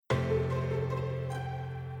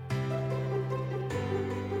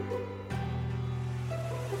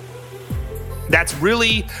That's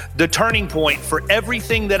really the turning point for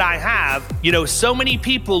everything that I have. So many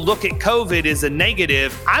people look at COVID as a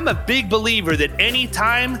negative. I'm a big believer that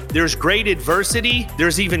anytime there's great adversity,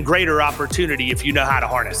 there's even greater opportunity if you know how to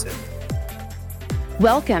harness it.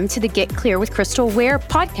 Welcome to the Get Clear with Crystal Ware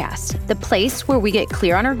podcast, the place where we get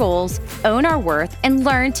clear on our goals, own our worth, and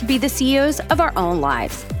learn to be the CEOs of our own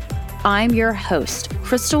lives. I'm your host,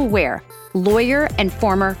 Crystal Ware, lawyer and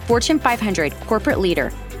former Fortune 500 corporate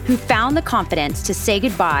leader who found the confidence to say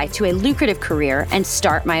goodbye to a lucrative career and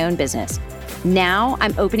start my own business. Now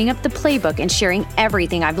I'm opening up the playbook and sharing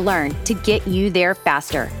everything I've learned to get you there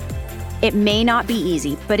faster. It may not be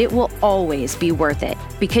easy, but it will always be worth it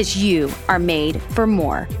because you are made for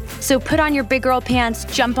more. So put on your big girl pants,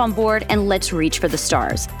 jump on board, and let's reach for the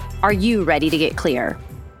stars. Are you ready to get clear?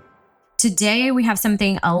 Today, we have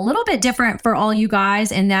something a little bit different for all you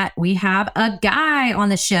guys in that we have a guy on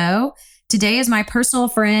the show. Today is my personal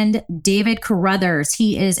friend, David Carothers.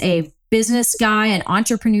 He is a business guy, an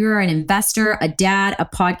entrepreneur, an investor, a dad, a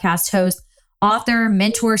podcast host, author,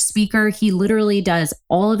 mentor, speaker. He literally does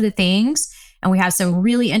all of the things. And we have some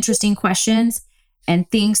really interesting questions and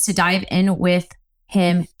things to dive in with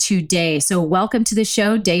him today. So welcome to the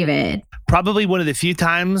show, David. Probably one of the few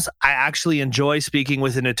times I actually enjoy speaking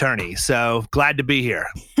with an attorney. So glad to be here.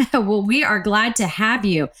 Well, we are glad to have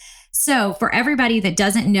you. So for everybody that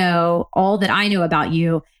doesn't know all that I know about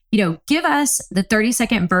you, give us the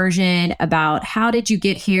 30-second version about how did you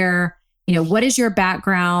get here? What is your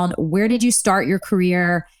background? Where did you start your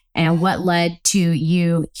career? And what led to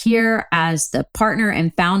you here as the partner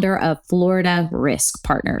and founder of Florida Risk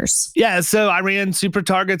Partners? Yeah, so I ran super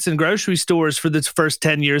targets and grocery stores for the first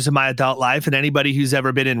 10 years of my adult life. And anybody who's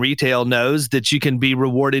ever been in retail knows that you can be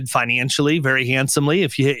rewarded financially very handsomely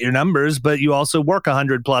if you hit your numbers, but you also work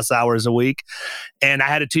 100 plus hours a week. And I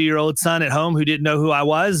had a 2-year-old son at home who didn't know who I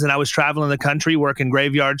was. And I was traveling the country, working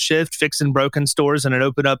graveyard shift, fixing broken stores, and I'd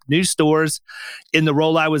open up new stores in the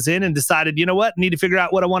role I was in and decided, you know what, I need to figure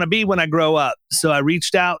out what I want to be when I grow up. So I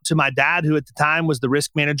reached out to my dad, who at the time was the risk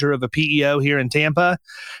manager of a PEO here in Tampa.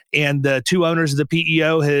 And the two owners of the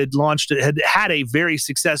PEO had a very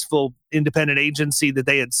successful independent agency that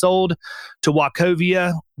they had sold to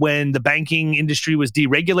Wachovia when the banking industry was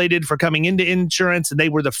deregulated for coming into insurance. And they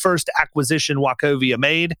were the first acquisition Wachovia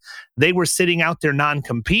made. They were sitting out their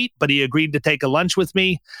non-compete, but he agreed to take a lunch with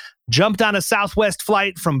me, jumped on a Southwest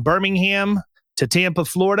flight from Birmingham to Tampa,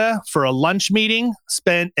 Florida for a lunch meeting,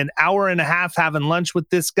 spent an hour and a half having lunch with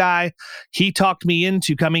this guy. He talked me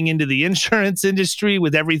into coming into the insurance industry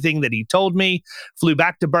with everything that he told me, flew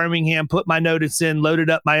back to Birmingham, put my notice in, loaded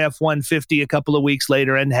up my F-150 a couple of weeks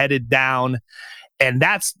later and headed down. And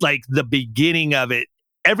that's like the beginning of it.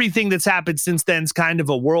 Everything that's happened since then is kind of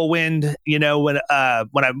a whirlwind. When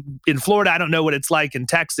I'm in Florida, I don't know what it's like in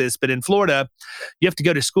Texas, but in Florida, you have to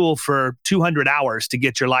go to school for 200 hours to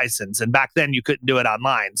get your license. And back then you couldn't do it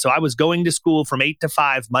online. So I was going to school from 8 to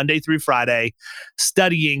 5, Monday through Friday,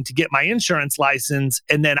 studying to get my insurance license.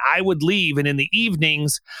 And then I would leave. And in the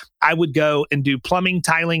evenings, I would go and do plumbing,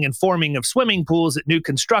 tiling, and forming of swimming pools at new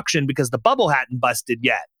construction because the bubble hadn't busted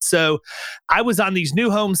yet. So I was on these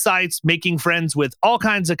new home sites, making friends with all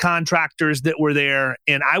kinds of contractors that were there.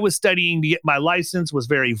 And I was studying to get my license, was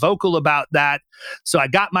very vocal about that. So I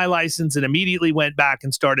got my license and immediately went back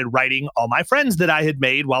and started writing all my friends that I had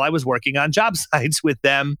made while I was working on job sites with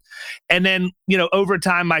them. And then, over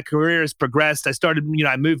time, my career has progressed.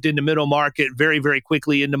 I moved into middle market very, very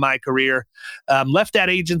quickly into my career. Left that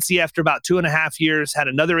agency after about 2.5 years, had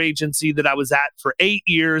another agency that I was at for 8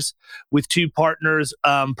 years with two partners.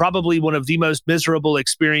 Probably one of the most miserable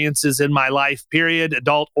experiences in my life, period,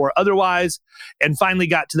 adult or otherwise. And finally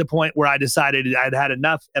got to the point where I decided I'd had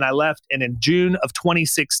enough and I left. And in June of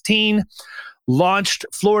 2016, launched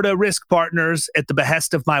Florida Risk Partners at the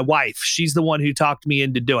behest of my wife. She's the one who talked me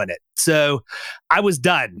into doing it. So I was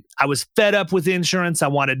done. I was fed up with insurance. I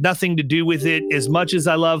wanted nothing to do with it. As much as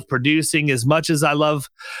I love producing, as much as I love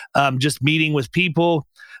just meeting with people,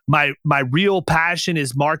 my real passion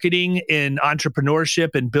is marketing and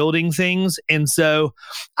entrepreneurship and building things. And so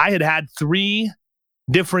I had 3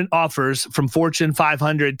 different offers from Fortune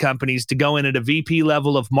 500 companies to go in at a VP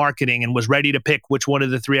level of marketing and was ready to pick which one of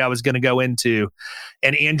the 3 I was going to go into.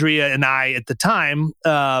 And Andrea and I at the time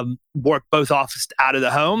worked both office out of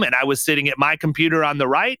the home, and I was sitting at my computer on the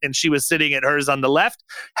right and she was sitting at hers on the left,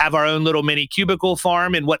 have our own little mini cubicle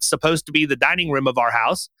farm in what's supposed to be the dining room of our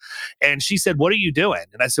house. And she said, "What are you doing?"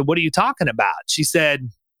 And I said, "What are you talking about?" She said,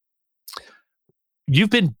 "You've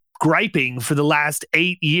been griping for the last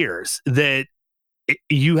 8 years that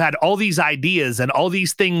you had all these ideas and all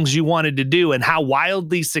these things you wanted to do and how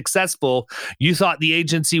wildly successful you thought the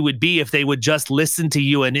agency would be if they would just listen to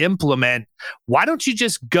you and implement. Why don't you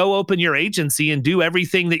just go open your agency and do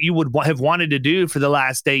everything that you would have wanted to do for the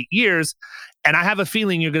last 8 years? And I have a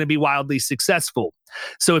feeling you're going to be wildly successful.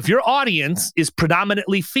 So if your audience is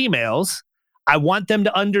predominantly females, I want them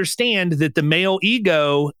to understand that the male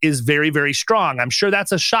ego is very, very strong. I'm sure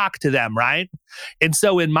that's a shock to them, right? And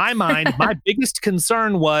so in my mind, my biggest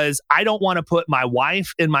concern was I don't want to put my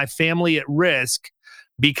wife and my family at risk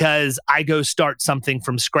because I go start something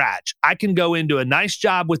from scratch. I can go into a nice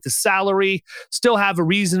job with the salary, still have a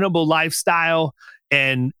reasonable lifestyle,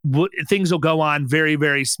 and things will go on very,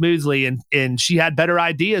 very smoothly. And she had better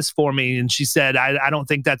ideas for me. And she said, I don't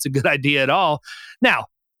think that's a good idea at all. Now,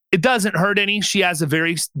 it doesn't hurt any. She has a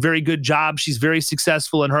very, very good job. She's very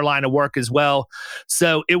successful in her line of work as well.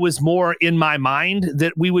 So it was more in my mind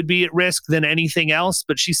that we would be at risk than anything else.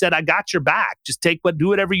 But she said, I got your back. Just do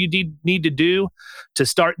whatever you need to do to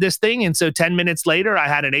start this thing. And so 10 minutes later, I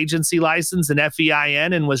had an agency license, an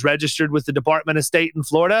FEIN, and was registered with the Department of State in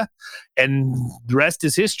Florida. And the rest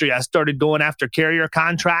is history. I started going after carrier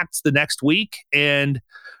contracts the next week and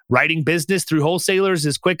writing business through wholesalers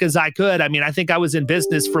as quick as I could. I mean, I think I was in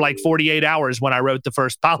business for like 48 hours when I wrote the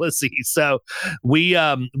first policy. So we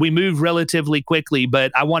moved relatively quickly,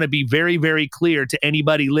 but I want to be very, very clear to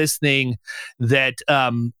anybody listening that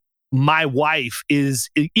my wife is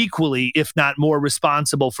equally, if not more,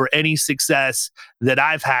 responsible for any success that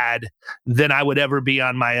I've had than I would ever be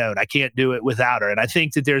on my own. I can't do it without her. And I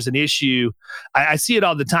think that there's an issue. I see it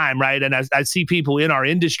all the time, right? And I see people in our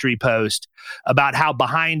industry post about how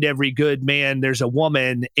behind every good man, there's a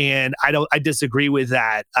woman. And I disagree with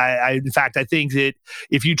that. In fact, I think that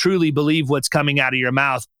if you truly believe what's coming out of your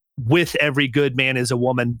mouth, with every good man is a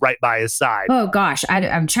woman right by his side. Oh gosh,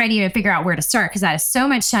 I'm trying to even figure out where to start because that is so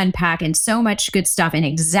much to unpack and so much good stuff, and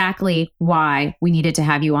exactly why we needed to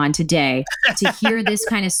have you on today to hear this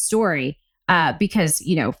kind of story. Because,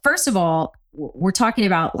 first of all, we're talking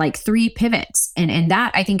about like 3 pivots, and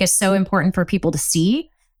that I think is so important for people to see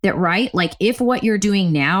that, right? Like if what you're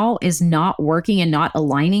doing now is not working and not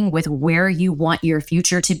aligning with where you want your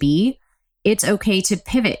future to be, it's okay to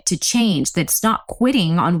pivot, to change. That's not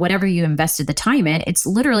quitting on whatever you invested the time in. It's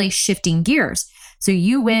literally shifting gears. So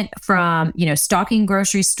you went from, stocking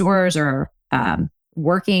grocery stores or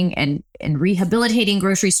working and rehabilitating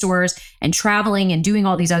grocery stores and traveling and doing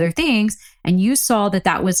all these other things. And you saw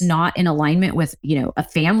that was not in alignment with, a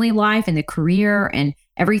family life and the career and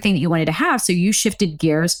everything that you wanted to have. So you shifted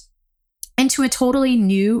gears into a totally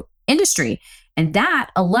new industry. And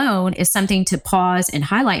that alone is something to pause and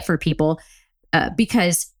highlight for people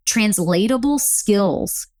because translatable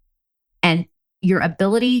skills and your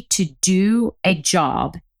ability to do a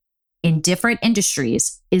job in different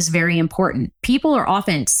industries is very important. People are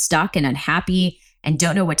often stuck and unhappy and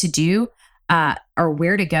don't know what to do or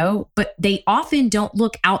where to go, but they often don't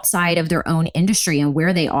look outside of their own industry and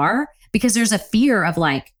where they are because there's a fear of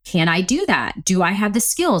like, can I do that? Do I have the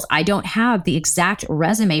skills? I don't have the exact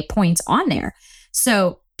resume points on there.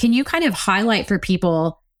 So can you kind of highlight for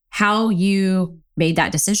people how you made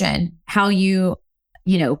that decision, how you,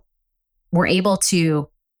 were able to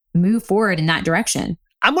move forward in that direction?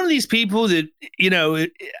 I'm one of these people that,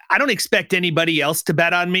 I don't expect anybody else to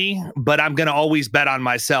bet on me, but I'm going to always bet on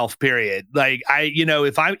myself, period. Like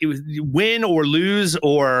if I win or lose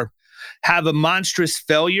or have a monstrous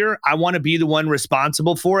failure, I want to be the one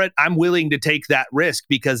responsible for it. I'm willing to take that risk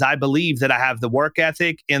because I believe that I have the work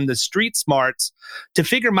ethic and the street smarts to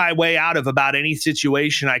figure my way out of about any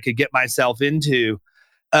situation I could get myself into.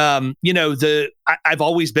 I've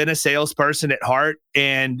always been a salesperson at heart,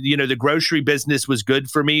 and, the grocery business was good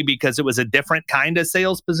for me because it was a different kind of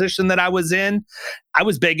sales position that I was in. I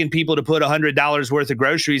was begging people to put $100 worth of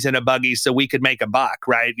groceries in a buggy so we could make a buck,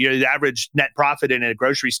 right? The average net profit in a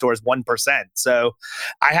grocery store is 1%. So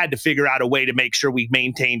I had to figure out a way to make sure we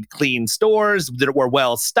maintained clean stores that were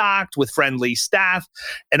well stocked with friendly staff.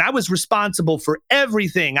 And I was responsible for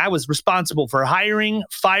everything. I was responsible for hiring,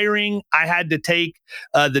 firing. I had to take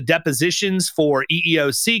the depositions for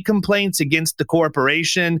EEOC complaints against the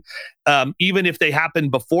corporation, even if they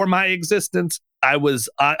happened before my existence. I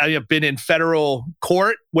have been in federal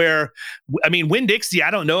court where, Winn-Dixie, I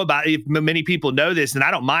don't know about if many people know this, and I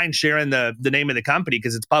don't mind sharing the name of the company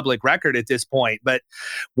because it's public record at this point. But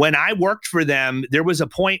when I worked for them, there was a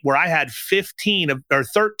point where I had 13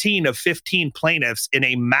 of 15 plaintiffs in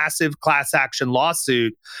a massive class action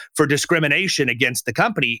lawsuit for discrimination against the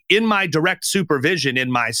company in my direct supervision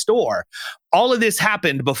in my store. All of this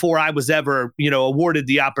happened before I was ever, awarded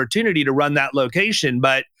the opportunity to run that location.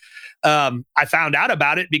 But I found out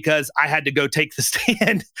about it because I had to go take the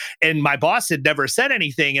stand and my boss had never said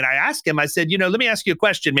anything. And I asked him, I said, let me ask you a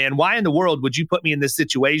question, man. Why in the world would you put me in this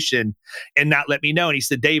situation and not let me know? And he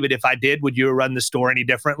said, David, if I did, would you run the store any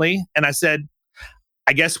differently? And I said,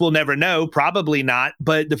 I guess we'll never know. Probably not.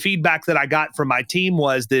 But the feedback that I got from my team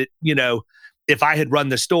was that, if I had run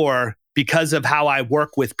the store, because of how I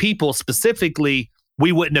work with people specifically,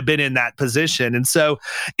 we wouldn't have been in that position. And so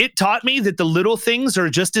it taught me that the little things are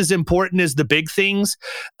just as important as the big things.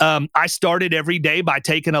 I started every day by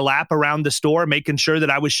taking a lap around the store, making sure that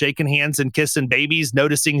I was shaking hands and kissing babies,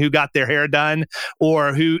 noticing who got their hair done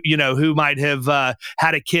or who might have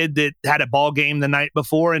had a kid that had a ball game the night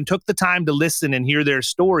before, and took the time to listen and hear their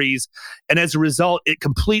stories. And as a result, it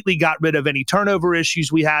completely got rid of any turnover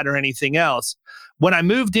issues we had or anything else. When I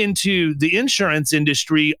moved into the insurance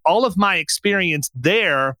industry, all of my experience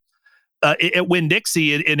there at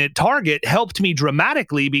Winn-Dixie and at Target helped me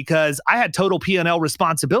dramatically because I had total P&L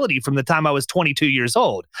responsibility from the time I was 22 years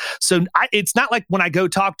old. So it's not like when I go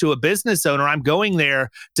talk to a business owner, I'm going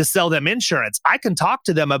there to sell them insurance. I can talk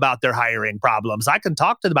to them about their hiring problems. I can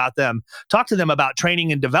talk to them about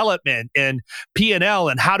training and development and P&L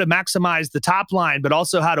and how to maximize the top line, but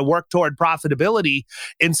also how to work toward profitability.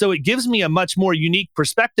 And so it gives me a much more unique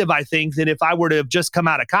perspective, I think, than if I were to have just come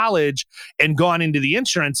out of college and gone into the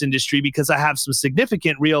insurance industry, because I have some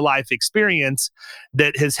significant real life experience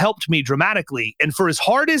that has helped me dramatically. And for as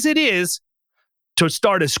hard as it is to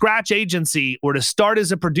start a scratch agency or to start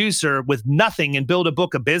as a producer with nothing and build a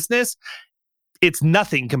book of business, it's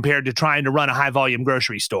nothing compared to trying to run a high volume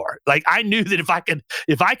grocery store. Like, I knew that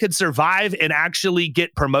if I could survive and actually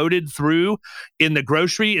get promoted through in the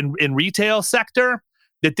grocery and retail sector,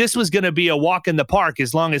 that this was going to be a walk in the park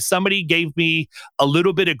as long as somebody gave me a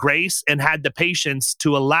little bit of grace and had the patience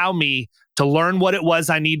to allow me to learn what it was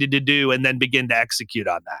I needed to do and then begin to execute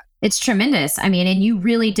on that. It's tremendous. I mean, and you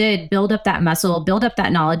really did build up that muscle, build up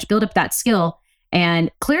that knowledge, build up that skill.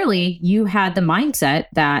 And clearly you had the mindset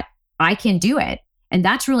that I can do it. And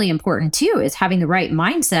that's really important too, is having the right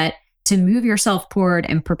mindset to move yourself forward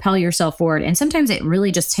and propel yourself forward. And sometimes it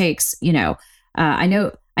really just takes, I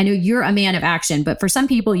know you're a man of action, but for some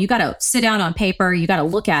people, you got to sit down on paper, you got to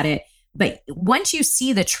look at it. But once you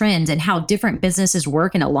see the trends and how different businesses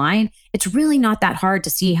work and align, it's really not that hard to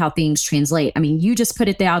see how things translate. I mean, you just put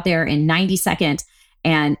it out there in 90 seconds,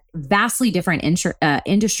 and vastly different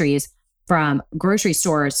industries, from grocery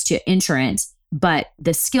stores to insurance, but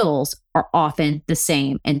the skills are often the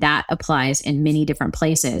same. And that applies in many different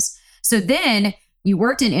places. So then you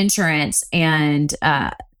worked in insurance, and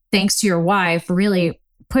thanks to your wife really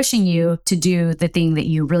pushing you to do the thing that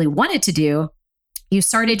you really wanted to do, you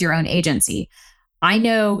started your own agency. I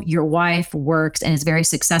know your wife works and is very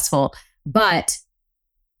successful,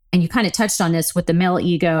 and you kind of touched on this with the male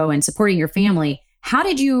ego and supporting your family. How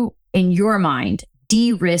did you, in your mind,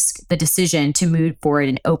 de-risk the decision to move forward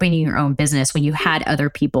and opening your own business when you had other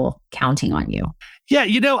people counting on you? Yeah,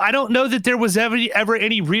 I don't know that there was ever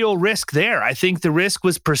any real risk there. I think the risk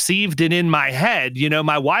was perceived and in my head.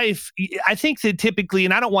 My wife, I think that typically,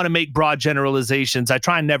 and I don't want to make broad generalizations, I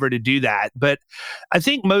try never to do that, but I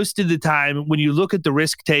think most of the time when you look at the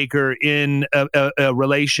risk taker in a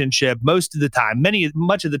relationship, much of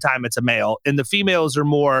the time it's a male, and the females are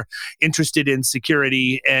more interested in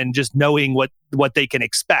security and just knowing what they can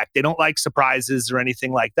expect. They don't like surprises or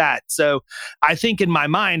anything like that. So I think in my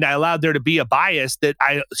mind, I allowed there to be a bias that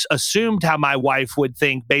I assumed how my wife would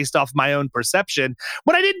think based off my own perception,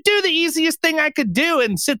 when I didn't do the easiest thing I could do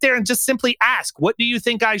and sit there and just simply ask, what do you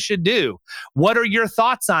think I should do? What are your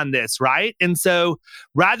thoughts on this, right? And so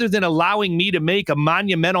rather than allowing me to make a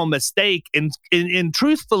monumental mistake and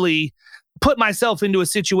truthfully put myself into a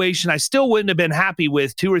situation I still wouldn't have been happy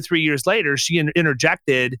with 2 or 3 years later, she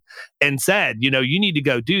interjected and said, you need to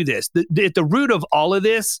go do this. At the root of all of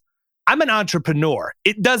this, I'm an entrepreneur.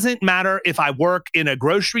 It doesn't matter if I work in a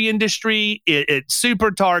grocery industry, at Super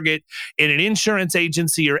Target, in an insurance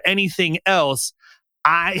agency, or anything else.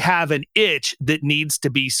 I have an itch that needs to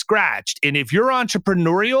be scratched. And if you're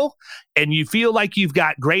entrepreneurial and you feel like you've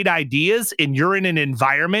got great ideas and you're in an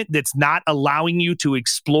environment that's not allowing you to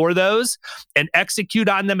explore those and execute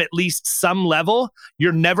on them at least some level,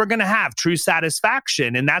 you're never going to have true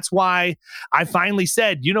satisfaction. And that's why I finally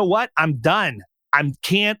said, you know what? I'm done. I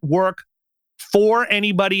can't work for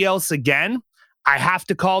anybody else again. I have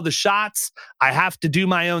to call the shots. I have to do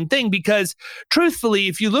my own thing, because truthfully,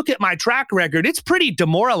 if you look at my track record, it's pretty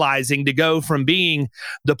demoralizing to go from being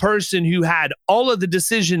the person who had all of the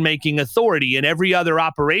decision-making authority in every other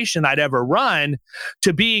operation I'd ever run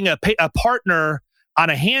to being a partner on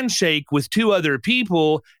a handshake with two other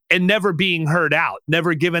people and never being heard out,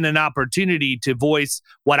 never given an opportunity to voice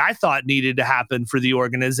what I thought needed to happen for the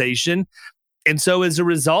organization. And so as a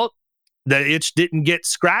result, the itch didn't get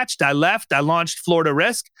scratched. I left. I launched Florida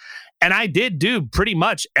Risk, and I did do pretty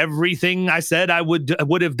much everything I said I would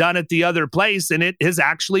have done at the other place, and it has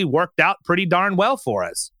actually worked out pretty darn well for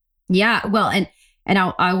us. Yeah, well, and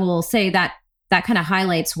I will say that kind of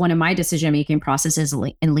highlights one of my decision-making processes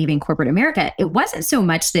in leaving corporate America. It wasn't so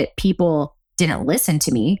much that people didn't listen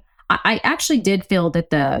to me. I actually did feel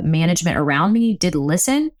that the management around me did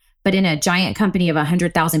listen, but in a giant company of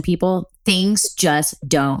 100,000 people, things just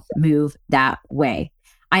don't move that way.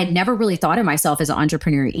 I had never really thought of myself as an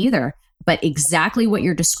entrepreneur either, but exactly what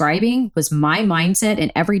you're describing was my mindset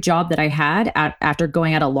in every job that I had after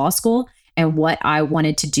going out of law school. And what I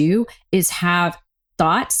wanted to do is have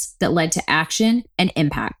thoughts that led to action and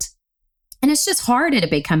impact. And it's just hard at a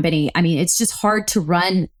big company. I mean, it's just hard to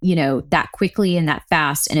run, that quickly and that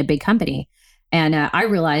fast in a big company. And I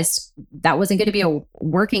realized that wasn't going to be a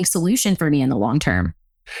working solution for me in the long term.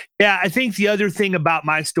 Yeah, I think the other thing about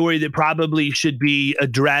my story that probably should be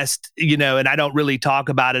addressed, and I don't really talk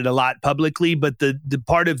about it a lot publicly, but the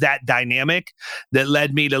part of that dynamic that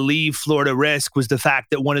led me to leave Florida Risk was the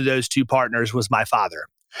fact that one of those two partners was my father.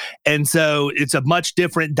 And so it's a much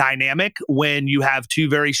different dynamic when you have two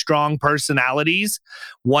very strong personalities,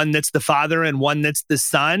 one that's the father and one that's the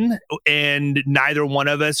son, and neither one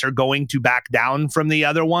of us are going to back down from the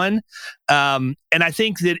other one. And I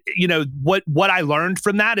think that, what I learned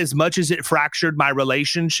from that, as much as it fractured my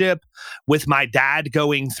relationship with my dad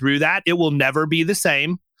going through that, it will never be the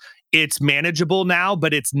same. It's manageable now,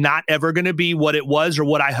 but it's not ever going to be what it was or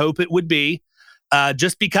what I hope it would be.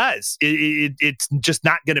 Just because it's just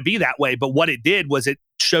not going to be that way. But what it did was it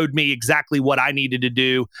showed me exactly what I needed to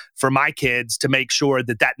do for my kids to make sure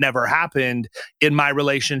that never happened in my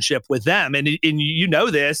relationship with them. And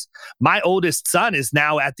this, my oldest son is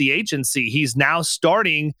now at the agency. He's now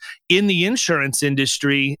starting in the insurance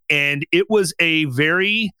industry. And it was a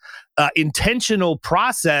very intentional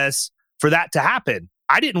process for that to happen.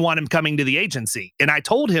 I didn't want him coming to the agency. And I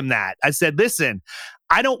told him that. I said, listen,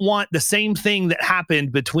 I don't want the same thing that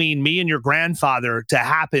happened between me and your grandfather to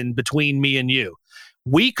happen between me and you.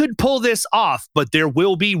 We could pull this off, but there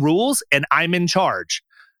will be rules and I'm in charge.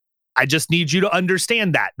 I just need you to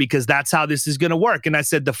understand that because that's how this is going to work. And I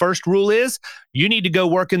said, the first rule is you need to go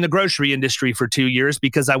work in the grocery industry for 2 years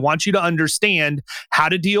because I want you to understand how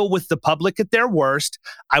to deal with the public at their worst.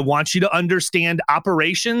 I want you to understand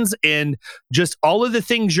operations and just all of the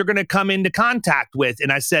things you're going to come into contact with.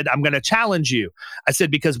 And I said, I'm going to challenge you. I said,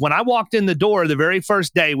 because when I walked in the door the very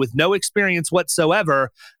first day with no experience whatsoever,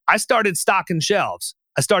 I started stocking shelves.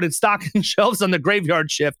 I started stocking shelves on the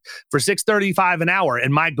graveyard shift for $6.35 an hour.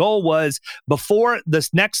 And my goal was before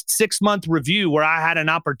this next 6-month review where I had an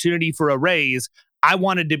opportunity for a raise, I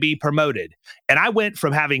wanted to be promoted. And I went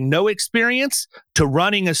from having no experience to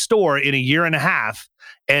running a store in a year and a half.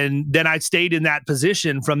 And then I stayed in that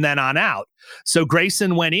position from then on out. So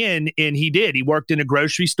Grayson went in and he did. He worked in a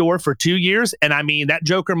grocery store for 2 years. And I mean, that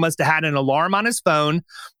joker must have had an alarm on his phone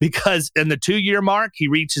because in the 2-year mark, he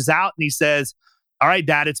reaches out and he says, all right,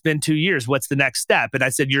 Dad, it's been 2 years. What's the next step? And I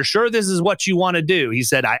said, you're sure this is what you want to do? He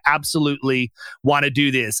said, I absolutely want to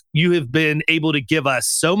do this. You have been able to give us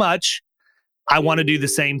so much. I want to do the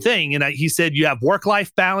same thing. And he said, you have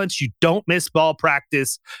work-life balance. You don't miss ball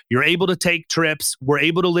practice. You're able to take trips. We're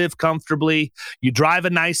able to live comfortably. You drive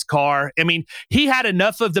a nice car. I mean, he had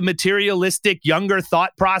enough of the materialistic, younger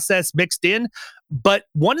thought process mixed in. But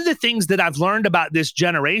one of the things that I've learned about this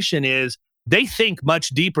generation is they think much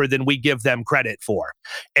deeper than we give them credit for.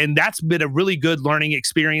 And that's been a really good learning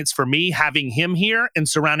experience for me, having him here and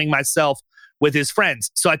surrounding myself with his friends.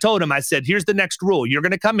 So I told him, I said, here's the next rule. You're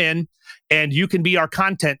going to come in and you can be our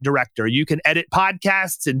content director. You can edit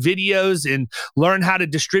podcasts and videos and learn how to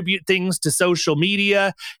distribute things to social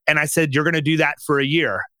media. And I said, you're going to do that for a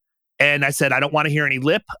year. And I said, I don't want to hear any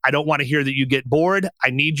lip. I don't want to hear that you get bored. I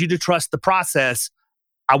need you to trust the process.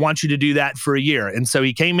 I want you to do that for a year. And so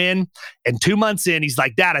he came in and 2 months in, he's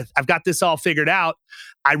like, Dad, I've got this all figured out.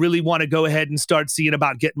 I really want to go ahead and start seeing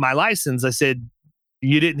about getting my license. I said,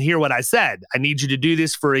 you didn't hear what I said. I need you to do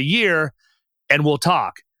this for a year and we'll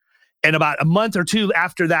talk. And about a month or two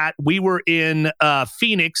after that, we were in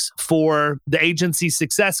Phoenix for the Agency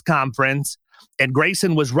Success Conference. And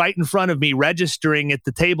Grayson was right in front of me registering at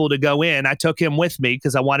the table to go in. I took him with me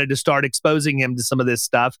because I wanted to start exposing him to some of this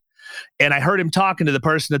stuff. And I heard him talking to the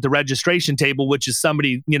person at the registration table, which is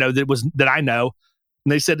somebody, that I know.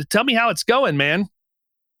 And they said, tell me how it's going, man.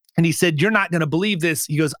 And he said, you're not going to believe this.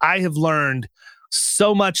 He goes, I have learned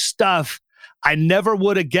so much stuff. I never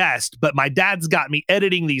would have guessed, but my dad's got me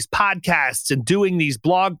editing these podcasts and doing these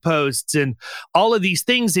blog posts and all of these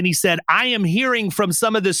things. And he said, I am hearing from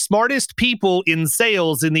some of the smartest people in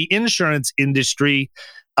sales in the insurance industry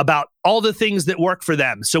about all the things that work for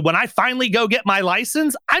them. So when I finally go get my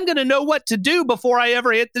license, I'm going to know what to do before I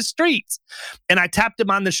ever hit the streets. And I tapped him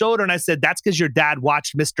on the shoulder and I said, that's because your dad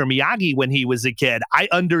watched Mr. Miyagi when he was a kid. I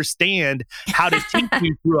understand how to teach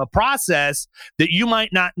you through a process that you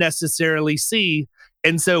might not necessarily see.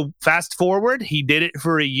 And so fast forward, he did it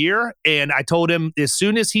for a year. And I told him as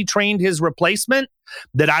soon as he trained his replacement,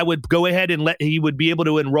 that I would go ahead and he would be able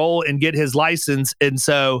to enroll and get his license. And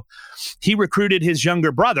so he recruited his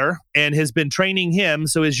younger brother and has been training him.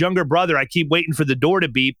 So his younger brother, I keep waiting for the door to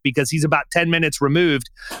beep because he's about 10 minutes removed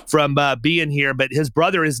from being here. But his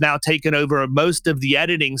brother has now taken over most of the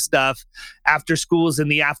editing stuff after schools in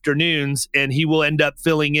the afternoons. And he will end up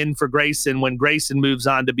filling in for Grayson when Grayson moves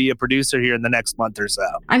on to be a producer here in the next month or so.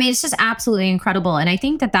 I mean, it's just absolutely incredible. And I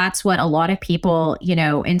think that that's what a lot of people,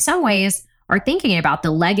 in some ways are thinking about,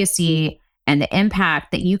 the legacy and the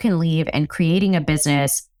impact that you can leave in creating a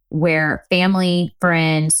business where family,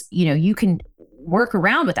 friends, you can work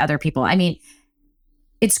around with other people. I mean,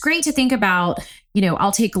 it's great to think about,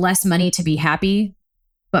 I'll take less money to be happy.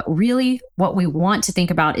 But really what we want to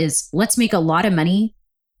think about is let's make a lot of money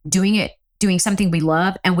doing something we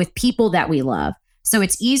love and with people that we love. So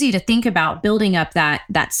it's easy to think about building up that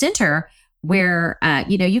center where,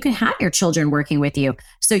 you can have your children working with you.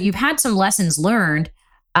 So you've had some lessons learned.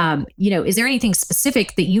 Is there anything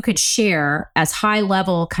specific that you could share as high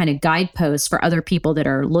level kind of guideposts for other people that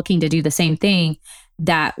are looking to do the same thing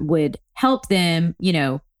that would help them,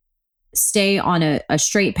 stay on a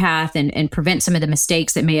straight path and prevent some of the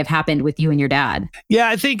mistakes that may have happened with you and your dad? Yeah,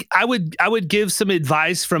 I think I would give some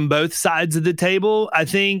advice from both sides of the table. I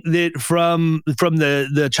think that from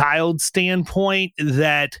the child standpoint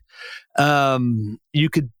that you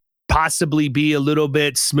could possibly be a little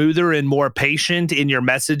bit smoother and more patient in your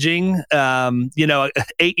messaging.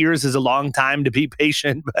 8 years is a long time to be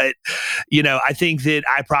patient, but, I think that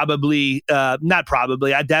I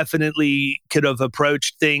definitely could have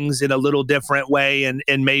approached things in a little different way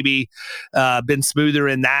and maybe been smoother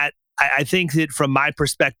in that. I think that from my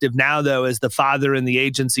perspective now, though, as the father and the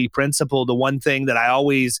agency principal, the one thing that I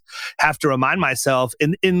always have to remind myself,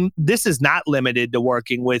 and this is not limited to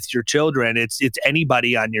working with your children, it's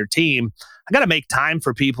anybody on your team. I got to make time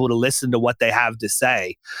for people to listen to what they have to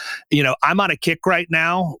say. I'm on a kick right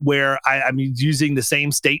now where I'm using the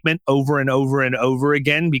same statement over and over and over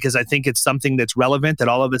again because I think it's something that's relevant that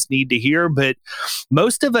all of us need to hear. But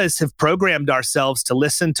most of us have programmed ourselves to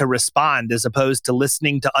listen to respond as opposed to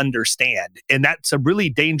listening to understand. And that's a really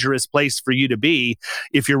dangerous place for you to be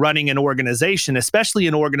if you're running an organization, especially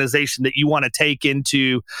an organization that you want to take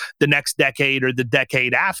into the next decade or the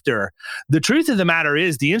decade after. The truth of the matter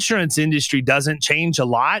is the insurance industry doesn't change a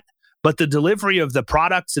lot, but the delivery of the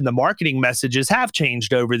products and the marketing messages have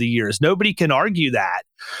changed over the years. Nobody can argue that.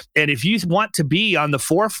 And if you want to be on the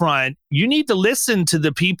forefront, you need to listen to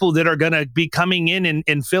the people that are going to be coming in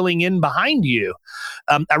and filling in behind you.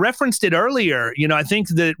 I referenced it earlier. I think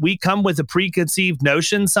that we come with a preconceived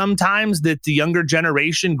notion sometimes that the younger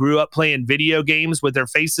generation grew up playing video games with their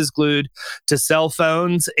faces glued to cell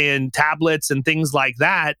phones and tablets and things like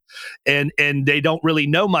that. And they don't really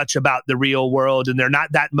know much about the real world, and they're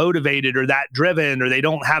not that motivated or that driven, or they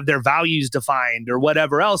don't have their values defined or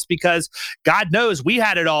whatever else, because God knows we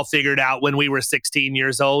had it all figured out when we were 16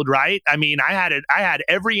 years old, right? I mean, I had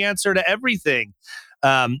every answer to everything.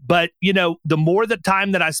 But the more the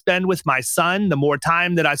time that I spend with my son, the more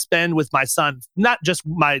time that I spend with my son, not just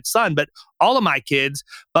my son, but all of my kids,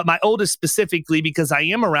 but my oldest specifically, because I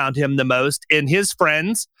am around him the most, and his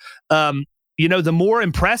friends, the more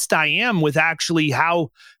impressed I am with actually how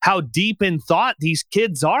deep in thought these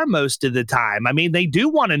kids are most of the time. I mean, they do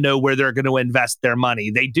want to know where they're going to invest their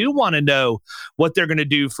money. They do want to know what they're going to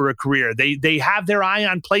do for a career. They have their eye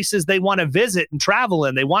on places they want to visit and travel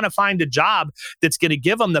in. They want to find a job that's going to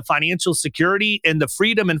give them the financial security and the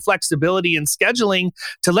freedom and flexibility and scheduling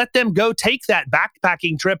to let them go take that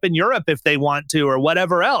backpacking trip in Europe if they want to, or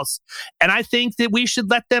whatever else. And I think that we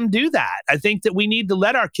should let them do that. I think that we need to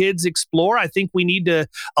let our kids explore. I think we need to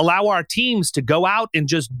allow our teams to go out and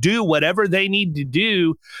just do whatever they need to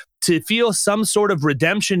do to feel some sort of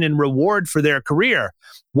redemption and reward for their career.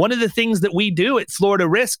 One of the things that we do at Florida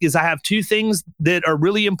Risk is I have two things that are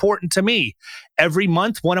really important to me. Every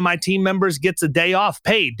month, one of my team members gets a day off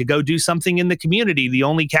paid to go do something in the community. The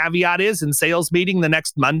only caveat is in sales meeting the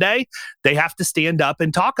next Monday, they have to stand up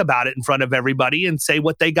and talk about it in front of everybody and say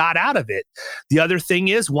what they got out of it. The other thing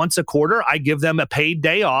is once a quarter, I give them a paid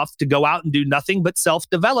day off to go out and do nothing but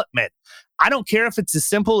self-development. I don't care if it's as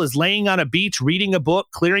simple as laying on a beach, reading a book,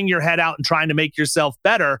 clearing your head out and trying to make yourself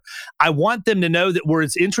better. I want them to know that we're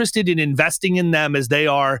as interested in investing in them as they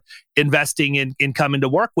are investing in coming to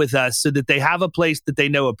work with us, so that they have a place that they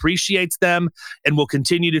know appreciates them and will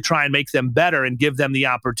continue to try and make them better and give them the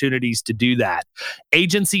opportunities to do that.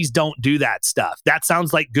 Agencies don't do that stuff. That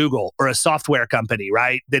sounds like Google or a software company,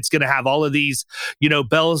 right? That's going to have all of these,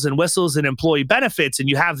 bells and whistles and employee benefits, and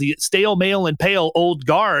you have the stale, male, and pale old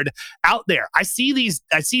guard out there. I see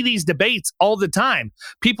these debates all the time.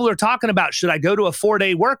 People are talking about, should I go to a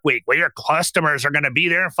 4-day work week? Well, your customers are going to be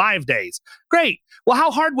there 5 days. Great. Well,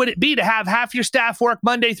 how hard would it be to have half your staff work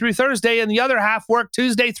Monday through Thursday and the other half work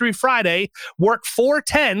Tuesday through Friday, work 4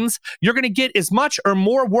 10s? You're going to get as much or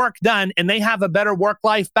more work done, and they have a better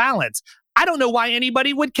work-life balance. I don't know why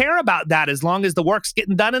anybody would care about that as long as the work's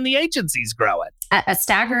getting done and the agency's growing. A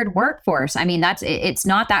staggered workforce. I mean, it's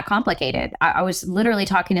not that complicated. I was literally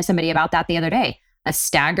talking to somebody about that the other day. A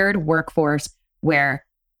staggered workforce where,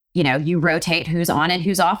 you rotate who's on and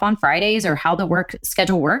who's off on Fridays, or how the work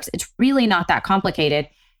schedule works. It's really not that complicated.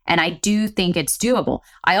 And I do think it's doable.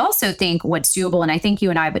 I also think what's doable, and I think you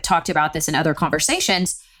and I have talked about this in other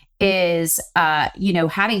conversations, is,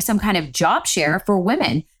 having some kind of job share for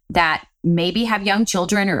women that maybe have young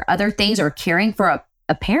children or other things, or caring for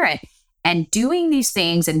a parent, and doing these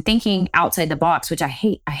things and thinking outside the box, which I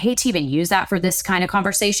hate to even use that for this kind of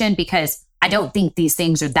conversation, because I don't think these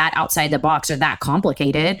things are that outside the box or that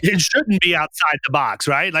complicated. It shouldn't be outside the box,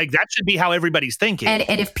 right? Like that should be how everybody's thinking.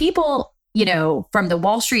 And if people, from the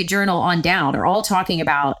Wall Street Journal on down are all talking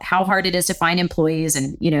about how hard it is to find employees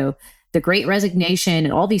and, the Great Resignation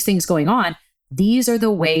and all these things going on, these are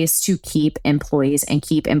the ways to keep employees and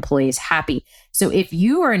keep employees happy. So if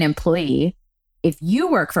you are an employee, if you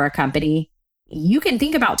work for a company, you can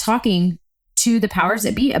think about talking to the powers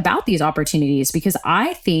that be about these opportunities, because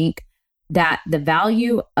I think that the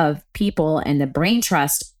value of people and the brain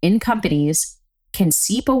trust in companies can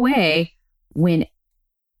seep away when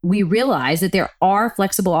we realize that there are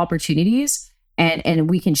flexible opportunities and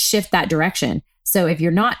we can shift that direction. So if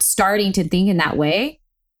you're not starting to think in that way,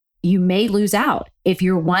 you may lose out. If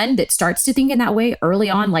you're one that starts to think in that way early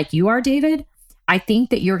on, like you are, David, I think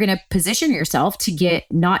that you're going to position yourself to get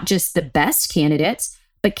not just the best candidates,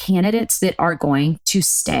 but candidates that are going to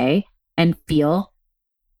stay and feel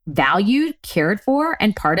valued, cared for,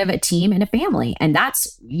 and part of a team and a family. And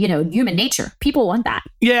that's, human nature. People want that.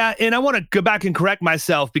 Yeah. And I want to go back and correct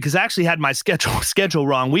myself, because I actually had my schedule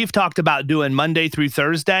wrong. We've talked about doing Monday through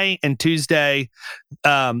Thursday and Tuesday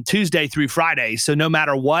through Friday. So no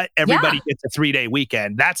matter what, everybody gets a 3-day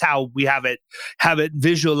weekend. That's how we have it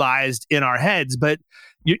visualized in our heads. But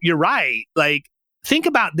you're right. Like, think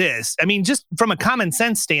about this. I mean, just from a common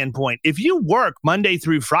sense standpoint, if you work Monday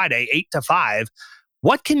through Friday, 8 to 5,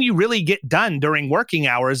 what can you really get done during working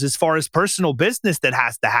hours as far as personal business that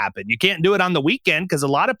has to happen? You can't do it on the weekend because a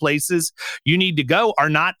lot of places you need to go are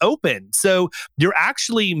not open. So you're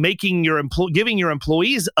actually making giving your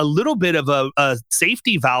employees a little bit of a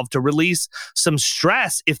safety valve to release some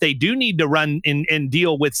stress if they do need to run and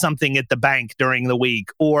deal with something at the bank during the week,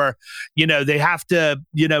 or, they have to,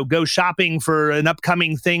 go shopping for an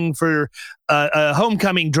upcoming thing for a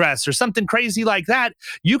homecoming dress or something crazy like that.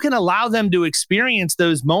 You can allow them to experience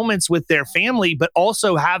those moments with their family, but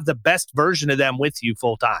also have the best version of them with you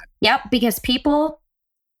full time. Yep, because people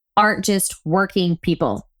aren't just working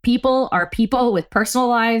people. People are people with personal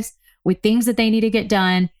lives, with things that they need to get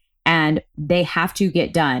done, and they have to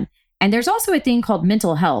get done. And there's also a thing called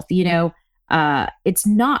mental health. It's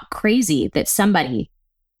not crazy that somebody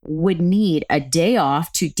would need a day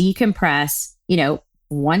off to decompress,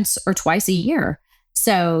 once or twice a year.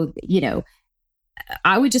 So,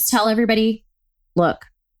 I would just tell everybody, look,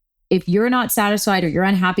 if you're not satisfied or you're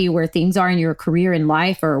unhappy where things are in your career and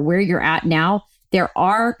life or where you're at now, there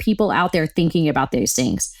are people out there thinking about those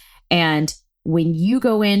things. And when you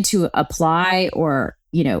go in to apply or,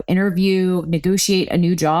 interview, negotiate a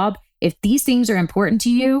new job, if these things are important to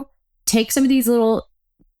you, take some of these little,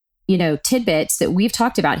 tidbits that we've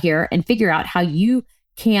talked about here and figure out how you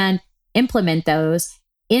can implement those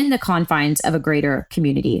in the confines of a greater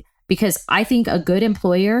community. Because I think a good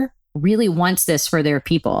employer really wants this for their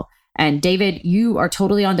people. And David, you are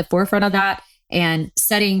totally on the forefront of that. and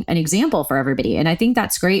setting an example for everybody. And I think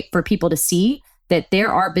that's great for people to see that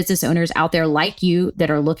there are business owners out there like you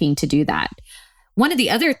that are looking to do that. One of the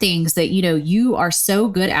other things that, you are so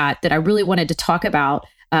good at that I really wanted to talk about,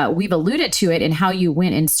 we've alluded to it in how you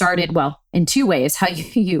went and started, well, in two ways, how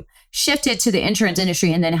you shifted to the insurance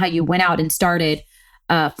industry and then how you went out and started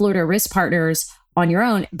Florida Risk Partners on your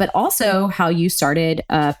own, but also how you started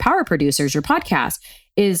Power Producers, your podcast,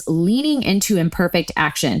 is leaning into imperfect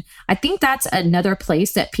action. I think that's another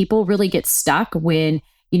place that people really get stuck when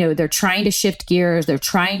they're trying to shift gears. They're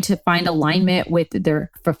trying to find alignment with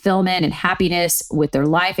their fulfillment and happiness with their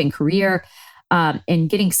life and career, and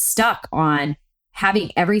getting stuck on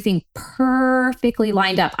having everything perfectly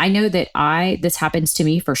lined up. I know that this happens to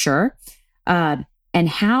me for sure. And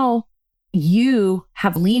how you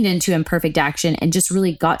have leaned into imperfect action and just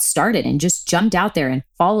really got started and just jumped out there and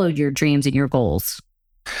followed your dreams and your goals.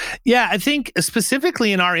 Yeah, I think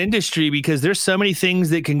specifically in our industry, because there's so many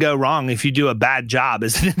things that can go wrong if you do a bad job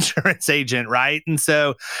as an insurance agent, right? And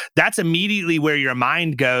so that's immediately where your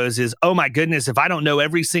mind goes is, oh my goodness, if I don't know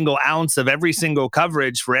every single ounce of every single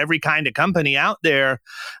coverage for every kind of company out there,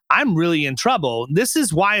 I'm really in trouble. This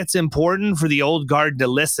is why it's important for the old guard to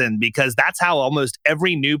listen, because that's how almost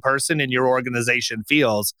every new person in your organization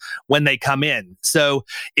feels when they come in. So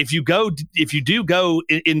if you do go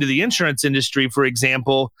into the insurance industry, for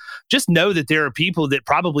example, just know that there are people that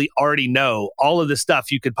probably already know all of the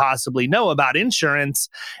stuff you could possibly know about insurance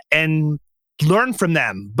and learn from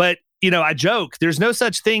them. But I joke, there's no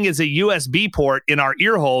such thing as a USB port in our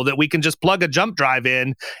ear hole that we can just plug a jump drive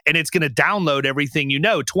in and it's going to download everything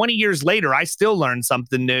 20 years later, I still learn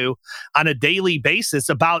something new on a daily basis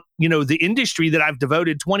about, the industry that I've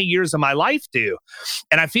devoted 20 years of my life to.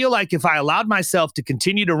 And I feel like if I allowed myself to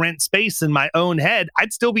continue to rent space in my own head,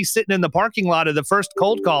 I'd still be sitting in the parking lot of the first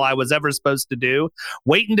cold call I was ever supposed to do,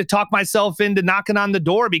 waiting to talk myself into knocking on the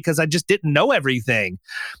door because I just didn't know everything.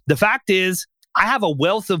 The fact is, I have a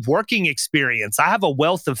wealth of working experience. I have a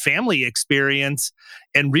wealth of family experience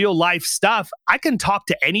and real life stuff. I can talk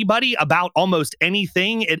to anybody about almost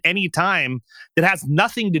anything at any time that has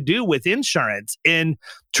nothing to do with insurance. And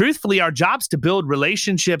truthfully, our job's to build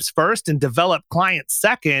relationships first and develop clients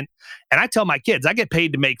second. And I tell my kids, I get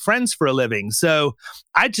paid to make friends for a living. So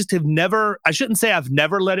I just have never, I shouldn't say I've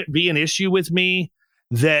never let it be an issue with me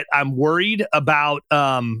that I'm worried about,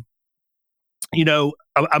 I'm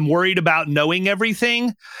worried about knowing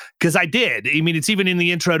everything, because I did. I mean, it's even in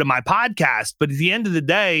the intro to my podcast. But at the end of the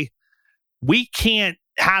day, we can't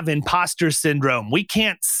have imposter syndrome. We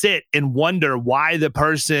can't sit and wonder why the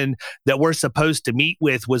person that we're supposed to meet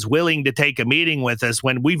with was willing to take a meeting with us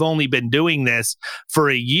when we've only been doing this for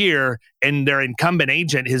a year and their incumbent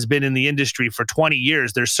agent has been in the industry for 20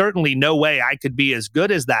 years. There's certainly no way I could be as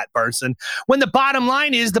good as that person, when the bottom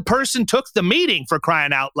line is the person took the meeting, for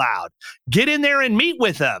crying out loud. Get in there and meet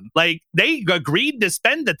with them. Like, they agreed to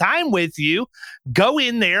spend the time with you. Go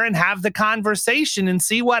in there and have the conversation and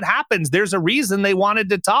see what happens. There's a reason they wanted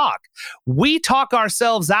to talk. We talk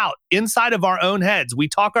ourselves out inside of our own heads. We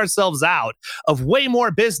talk ourselves out of way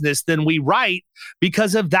more business than we write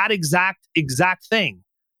because of that exact thing.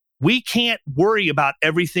 We can't worry about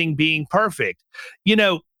everything being perfect.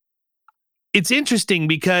 It's interesting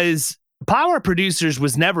because Power Producers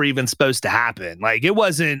was never even supposed to happen. Like, it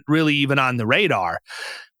wasn't really even on the radar.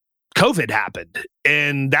 COVID happened,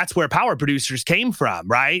 and that's where Power Producers came from,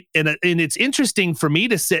 right? And it's interesting for me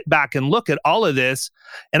to sit back and look at all of this,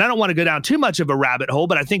 and I don't want to go down too much of a rabbit hole,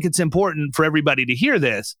 but I think it's important for everybody to hear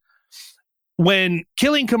this. When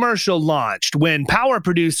Killing Commercial launched, when Power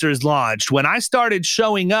Producers launched, when I started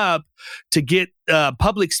showing up to get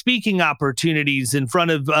public speaking opportunities in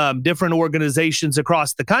front of different organizations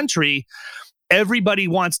across the country, everybody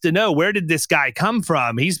wants to know, where did this guy come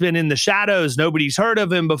from? He's been in the shadows. Nobody's heard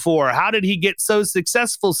of him before. How did he get so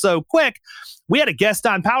successful so quick? We had a guest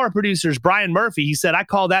on Power Producers, Brian Murphy. He said, I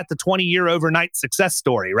call that the 20-year overnight success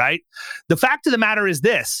story, right? The fact of the matter is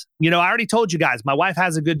this. I already told you guys, my wife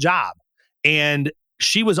has a good job. And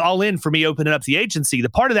she was all in for me opening up the agency. The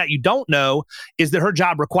part of that you don't know is that her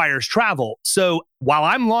job requires travel. So while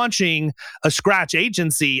I'm launching a scratch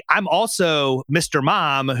agency, I'm also Mr.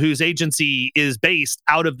 Mom, whose agency is based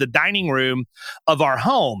out of the dining room of our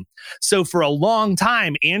home. So for a long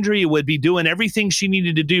time, Andrea would be doing everything she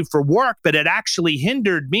needed to do for work, but it actually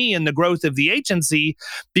hindered me in the growth of the agency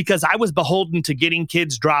because I was beholden to getting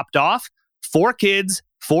kids dropped off, 4 kids,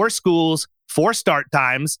 4 schools, 4 start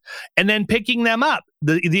times, and then picking them up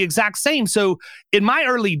the exact same. So in my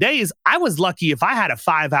early days, I was lucky if I had a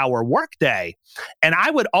 5-hour work day. And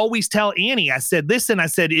I would always tell Annie, I said, listen,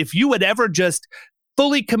 if you would ever just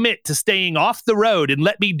fully commit to staying off the road and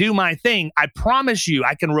let me do my thing, I promise you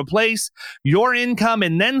I can replace your income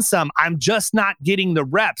and then some. I'm just not getting the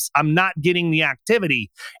reps. I'm not getting the activity.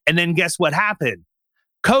 And then guess what happened?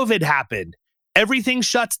 COVID happened. Everything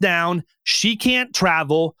shuts down. She can't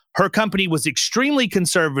travel. Her company was extremely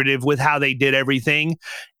conservative with how they did everything.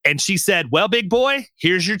 And she said, well, big boy,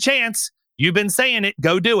 here's your chance. You've been saying it.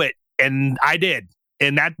 Go do it. And I did.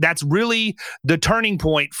 And that's really the turning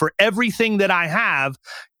point for everything that I have.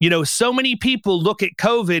 So many people look at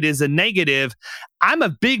COVID as a negative. I'm a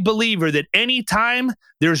big believer that anytime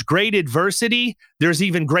there's great adversity, there's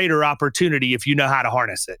even greater opportunity if you know how to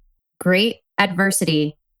harness it. Great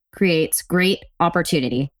adversity creates great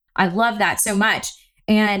opportunity. I love that so much.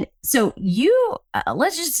 And so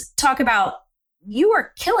let's just talk about, you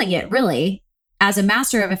are killing it really as a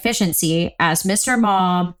master of efficiency, as Mr.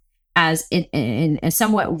 Mom, as in a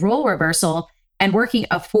somewhat role reversal, and working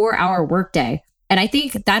a 4-hour workday. And I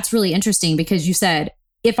think that's really interesting because you said,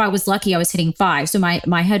 if I was lucky, I was hitting 5. So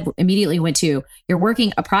my head immediately went to, you're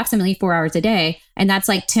working approximately 4 hours a day. And that's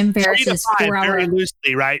like Tim Ferriss's 4 hour. Very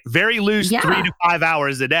loosely, right? Very loose, 3 to 5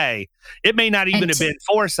 hours a day. It may not even have been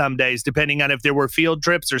 4 some days, depending on if there were field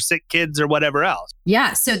trips or sick kids or whatever else.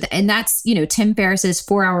 Yeah. So, and that's, Tim Ferriss's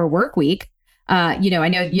 4-hour work week. I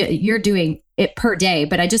know you're doing it per day,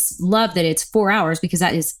 but I just love that it's 4 hours because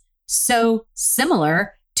that is so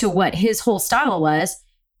similar to what his whole style was.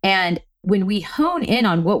 And when we hone in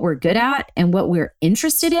on what we're good at and what we're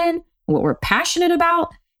interested in, what we're passionate about,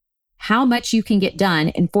 how much you can get done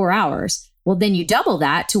in 4 hours. Well, then you double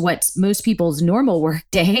that to what's most people's normal work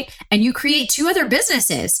day, and you create 2 other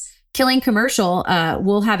businesses. Killing Commercial,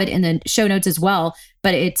 we'll have it in the show notes as well,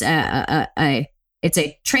 but it's a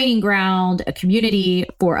training ground, a community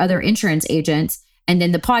for other insurance agents, and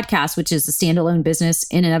then the podcast, which is a standalone business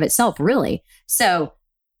in and of itself, really. So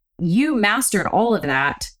you mastered all of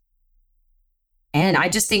that. And I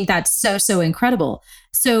just think that's so incredible.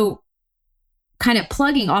 So kind of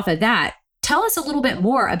plugging off of that, tell us a little bit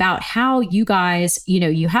more about how you guys,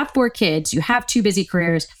 you have 4 kids, you have 2 busy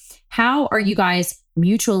careers. How are you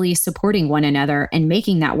mutually supporting one another and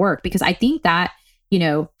making that work? Because I think that,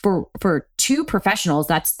 for 2 professionals,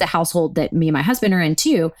 that's the household that me and my husband are in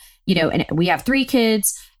too, and we have 3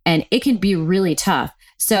 kids, and it can be really tough.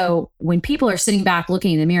 So when people are sitting back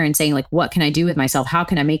looking in the mirror and saying, like, what can I do with myself? How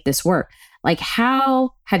can I make this work? Like,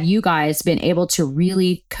 how have you guys been able to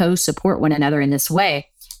really co-support one another in this way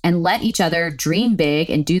and let each other dream big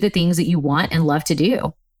and do the things that you want and love to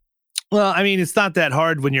do? Well, I mean, it's not that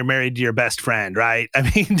hard when you're married to your best friend, right?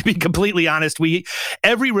 I mean, to be completely honest,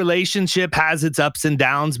 every relationship has its ups and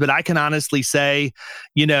downs, but I can honestly say,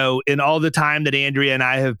 in all the time that Andrea and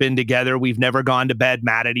I have been together, we've never gone to bed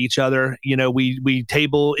mad at each other. We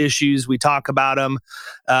table issues, we talk about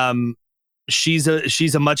them. She's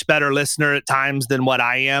a much better listener at times than what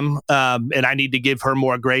I am. And I need to give her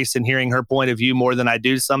more grace in hearing her point of view more than I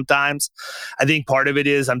do sometimes. I think part of it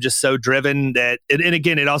is I'm just so driven that, and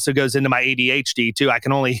again, it also goes into my ADHD too. I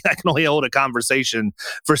can only hold a conversation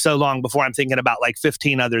for so long before I'm thinking about like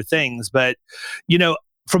 15 other things. But,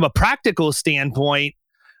 from a practical standpoint,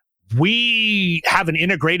 we have an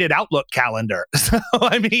integrated Outlook calendar. So,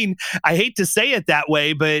 I mean, I hate to say it that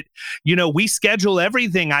way, but, we schedule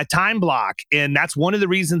everything. I time block. And that's one of the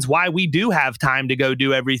reasons why we do have time to go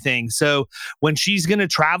do everything. So when she's going to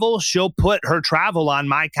travel, she'll put her travel on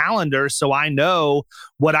my calendar. So I know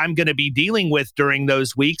what I'm going to be dealing with during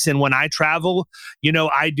those weeks. And when I travel,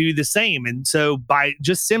 I do the same. And so by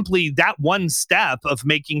just simply that one step of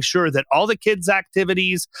making sure that all the kids'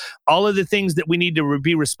 activities, all of the things that we need to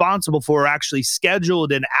be responsible for are actually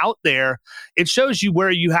scheduled and out there, it shows you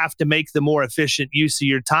where you have to make the more efficient use of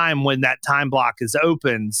your time when that time block is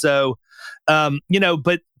open. So,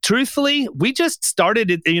 but truthfully, we just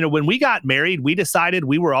started it, when we got married, we decided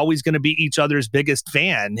we were always going to be each other's biggest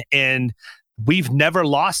fan. And we've never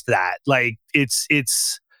lost that. Like it's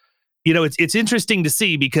interesting to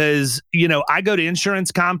see because, I go to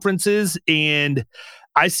insurance conferences and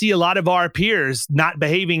I see a lot of our peers not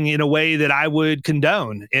behaving in a way that I would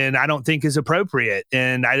condone and I don't think is appropriate.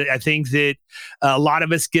 And I think that a lot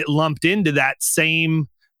of us get lumped into that same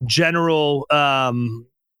general,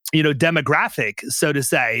 demographic, so to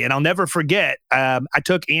say. And I'll never forget, I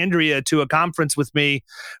took Andrea to a conference with me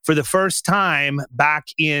for the first time back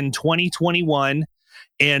in 2021.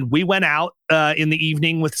 And we went out in the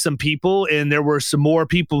evening with some people, and there were some more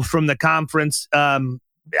people from the conference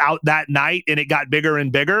out that night, and it got bigger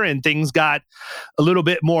and bigger, and things got a little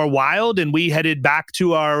bit more wild. And we headed back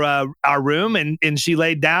to our room, and she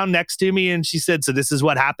laid down next to me, and she said, "So this is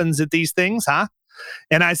what happens at these things, huh?"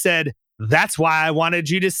 And I said, That's why I wanted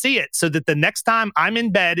you to see it, so that the next time I'm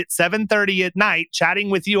in bed at 7:30 at night chatting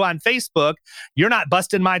with you on Facebook, you're not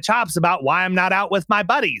busting my chops about why I'm not out with my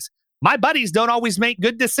buddies. My buddies don't always make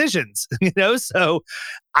good decisions, so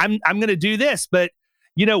I'm going to do this. But,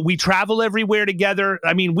 we travel everywhere together.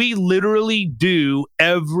 I mean, we literally do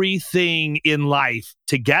everything in life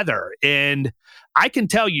together. And I can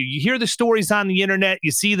tell you, you hear the stories on the internet,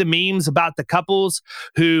 you see the memes about the couples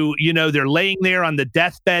who, they're laying there on the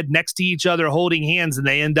deathbed next to each other holding hands and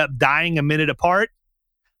they end up dying a minute apart.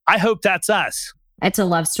 I hope that's us. It's a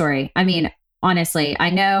love story. I mean, honestly, I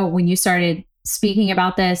know when you started speaking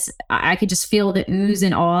about this, I could just feel the oohs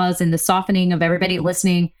and ahs and the softening of everybody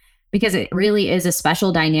listening, because it really is a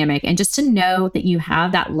special dynamic. And just to know that you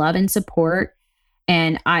have that love and support.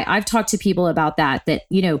 And I've talked to people about that,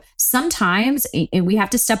 sometimes, and we have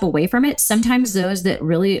to step away from it. Sometimes those that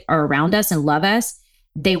really are around us and love us,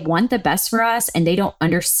 they want the best for us and they don't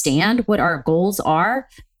understand what our goals are.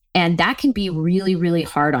 And that can be really, really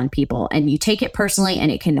hard on people. And you take it personally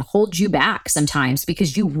and it can hold you back sometimes,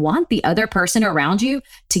 because you want the other person around you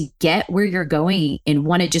to get where you're going and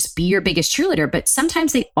want to just be your biggest cheerleader. But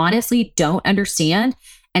sometimes they honestly don't understand.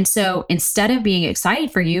 And so instead of being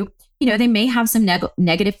excited for you, they may have some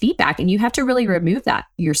negative feedback, and you have to really remove that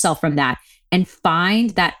yourself from that and find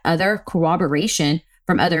that other corroboration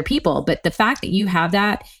from other people. But the fact that you have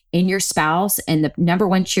that in your spouse and the number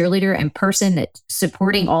one cheerleader and person that's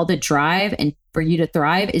supporting all the drive and for you to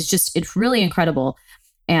thrive it's really incredible.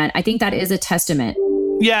 And I think that is a testament.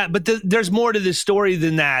 Yeah, but there's more to this story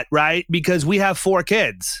than that, right? Because we have 4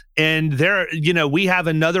 kids and we have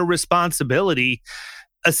another responsibility.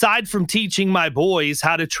 Aside from teaching my boys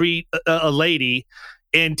how to treat a lady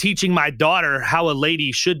and teaching my daughter how a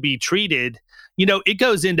lady should be treated, it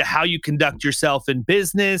goes into how you conduct yourself in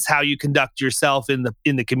business, how you conduct yourself in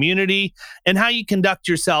the community, and how you conduct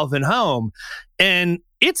yourself in home. And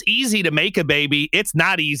it's easy to make a baby. It's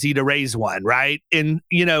not easy to raise one, right? And,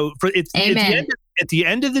 at the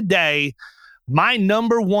end of the day, my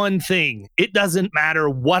number one thing, it doesn't matter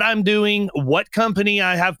what I'm doing, what company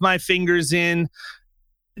I have my fingers in,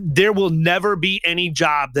 there will never be any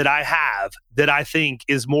job that I have that I think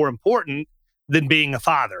is more important than being a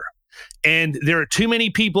father. And there are too many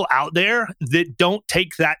people out there that don't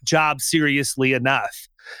take that job seriously enough.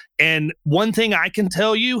 And one thing I can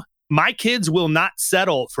tell you, my kids will not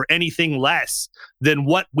settle for anything less than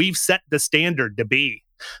what we've set the standard to be.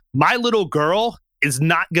 My little girl is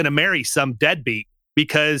not going to marry some deadbeat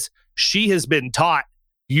because she has been taught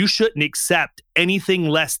you shouldn't accept anything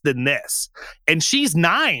less than this. And she's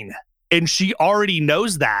 9 and she already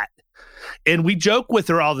knows that. And we joke with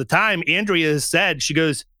her all the time. Andrea has said, she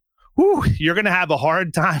goes, "Whew, you're going to have a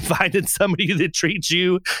hard time finding somebody that treats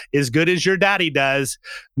you as good as your daddy does.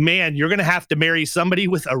 Man, you're going to have to marry somebody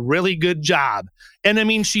with a really good job." And I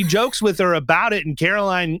mean, she jokes with her about it and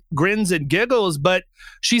Caroline grins and giggles, but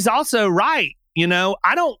she's also right.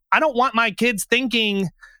 I don't want my kids thinking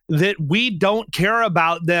that we don't care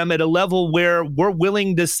about them at a level where we're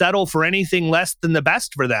willing to settle for anything less than the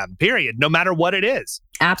best for them, period, no matter what it is.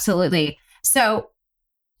 Absolutely. So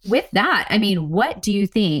with that, I mean, what do you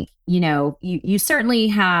think? You certainly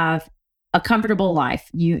have a comfortable life.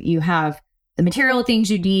 You have the material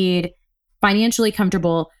things you need, financially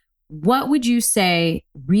comfortable. What would you say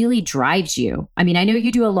really drives you? I mean, I know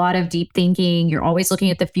you do a lot of deep thinking. You're always looking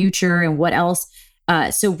at the future and what else.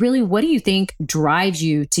 So really, what do you think drives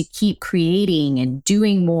you to keep creating and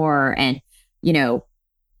doing more and,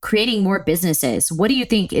 creating more businesses? What do you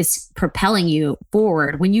think is propelling you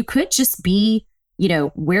forward when you could just be,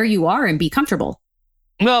 where you are and be comfortable?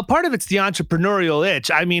 Well, part of it's the entrepreneurial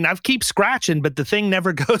itch. I mean, I keep scratching, but the thing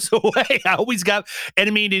never goes away. I always got, and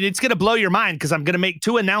I mean, it's going to blow your mind because I'm going to make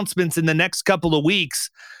 2 announcements in the next couple of weeks,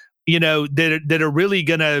 that are really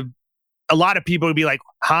going to, a lot of people would be like,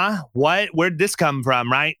 huh, what, where'd this come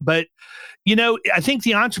from? Right. But, I think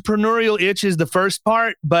the entrepreneurial itch is the first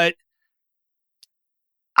part, but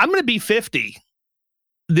I'm going to be 50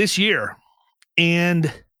 this year.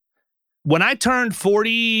 And when I turned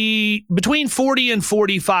 40, between 40 and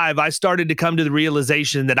 45, I started to come to the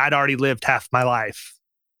realization that I'd already lived half my life.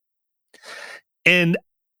 And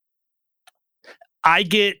I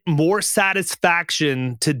get more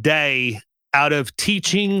satisfaction today out of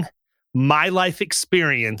teaching my life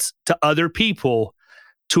experience to other people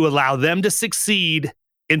to allow them to succeed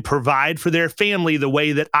and provide for their family the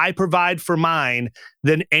way that I provide for mine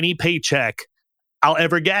than any paycheck I'll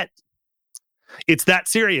ever get. It's that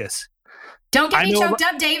serious. Don't get me choked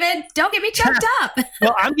up, David. Don't get me choked up.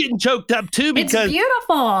 Well, I'm getting choked up too because it's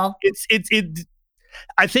beautiful.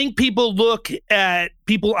 I think people look at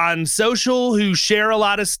people on social who share a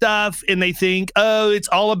lot of stuff and they think, oh, it's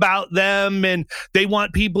all about them and they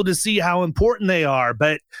want people to see how important they are.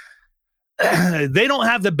 But they don't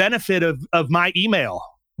have the benefit of my email.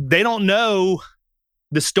 They don't know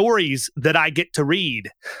the stories that I get to read.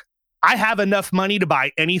 I have enough money to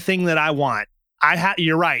buy anything that I want.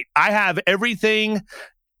 You're right. I have everything,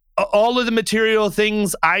 all of the material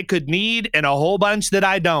things I could need and a whole bunch that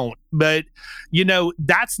I don't. But,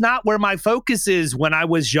 that's not where my focus is. When I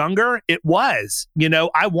was younger, it was,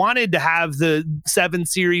 I wanted to have the 7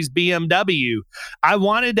 Series BMW. I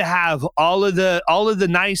wanted to have all of the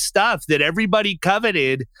nice stuff that everybody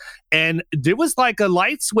coveted. And there was like a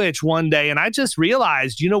light switch one day. And I just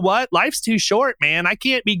realized, you know what? Life's too short, man. I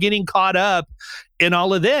can't be getting caught up in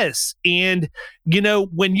all of this. And,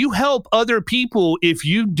 when you help other people, if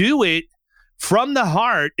you do it from the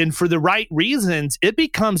heart and for the right reasons, it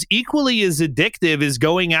becomes equally as addictive as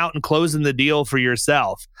going out and closing the deal for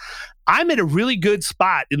yourself. I'm at a really good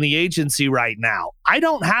spot in the agency right now. I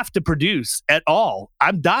don't have to produce at all.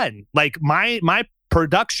 I'm done. Like my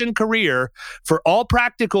production career, for all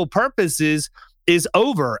practical purposes, is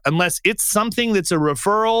over unless it's something that's a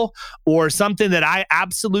referral or something that I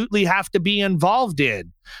absolutely have to be involved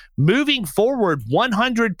in. Moving forward,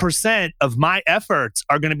 100% of my efforts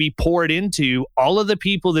are going to be poured into all of the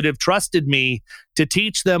people that have trusted me to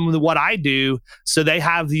teach them what I do so they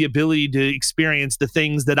have the ability to experience the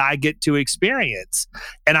things that I get to experience.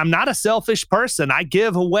 And I'm not a selfish person. I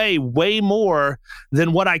give away way more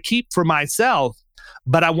than what I keep for myself,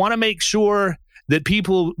 but I want to make sure that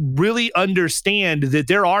people really understand that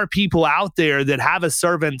there are people out there that have a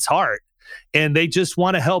servant's heart and they just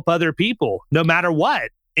want to help other people no matter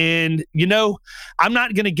what. And, I'm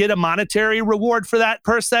not going to get a monetary reward for that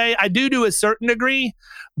per se. I do to a certain degree,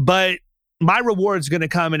 but my reward's going to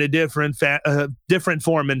come in a different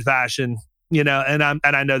form and fashion, and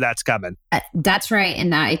I know that's coming. That's right.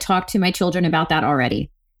 And I talked to my children about that already,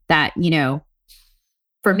 that,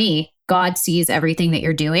 for me, God sees everything that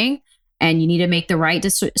you're doing. And you need to make the right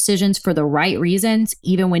decisions for the right reasons,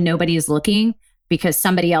 even when nobody is looking, because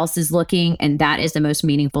somebody else is looking. And that is the most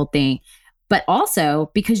meaningful thing. But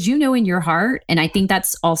also because in your heart, and I think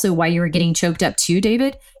that's also why you were getting choked up too,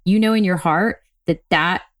 David, in your heart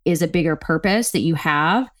that is a bigger purpose that you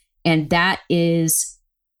have. And that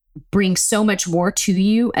brings so much more to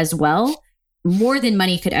you as well, more than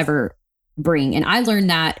money could ever bring. And I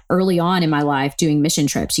learned that early on in my life doing mission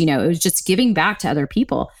trips. It was just giving back to other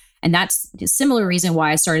people. And that's a similar reason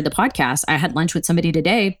why I started the podcast. I had lunch with somebody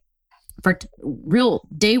today for real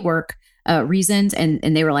day work reasons. And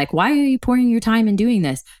they were like, why are you pouring your time in doing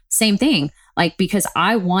this? Same thing. Like, because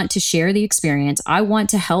I want to share the experience. I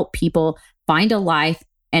want to help people find a life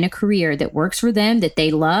and a career that works for them, that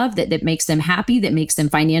they love, that makes them happy, that makes them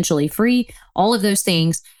financially free, all of those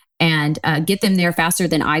things, and get them there faster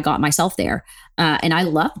than I got myself there. And I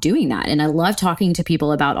love doing that. And I love talking to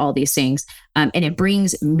people about all these things. And it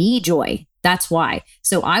brings me joy. That's why.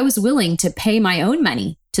 So I was willing to pay my own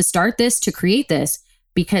money to start this, to create this,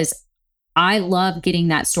 because I love getting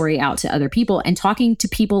that story out to other people and talking to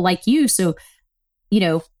people like you. So,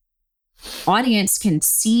 audience can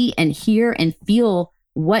see and hear and feel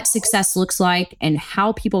what success looks like and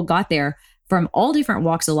how people got there from all different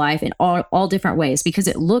walks of life in all different ways, because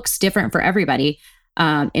it looks different for everybody.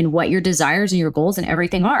 And what your desires and your goals and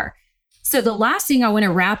everything are. So the last thing I want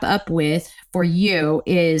to wrap up with for you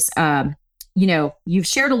is, you've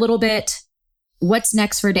shared a little bit. What's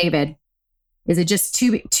next for David? Is it just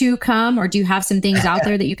to come, or do you have some things out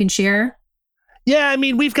there that you can share? Yeah, I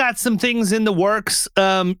mean, we've got some things in the works.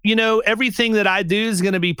 Everything that I do is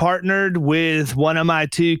going to be partnered with one of my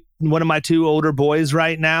two older boys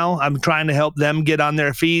right now. I'm trying to help them get on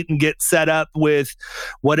their feet and get set up with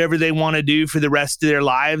whatever they want to do for the rest of their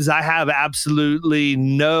lives. I have absolutely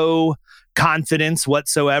no confidence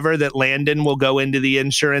whatsoever that Landon will go into the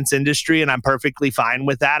insurance industry, and I'm perfectly fine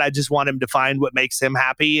with that. I just want him to find what makes him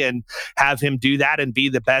happy and have him do that and be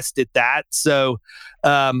the best at that. So,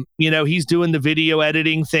 he's doing the video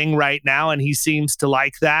editing thing right now, and he seems to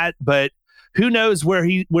like that, but who knows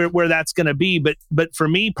where that's going to be. But for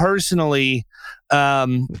me personally,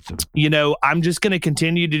 I'm just going to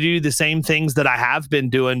continue to do the same things that I have been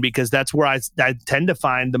doing, because that's where I tend to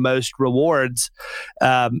find the most rewards.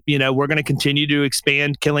 We're going to continue to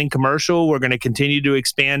expand Killing Commercial. We're going to continue to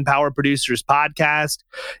expand Power Producers Podcast.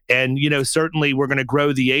 And, certainly we're going to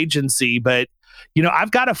grow the agency, but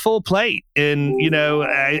I've got a full plate, and,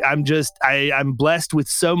 I'm blessed with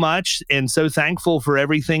so much and so thankful for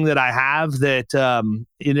everything that I have, that,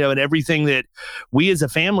 and everything that we as a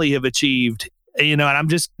family have achieved. and I'm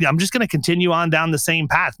just going to continue on down the same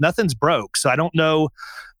path. Nothing's broke. So I don't know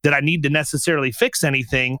that I need to necessarily fix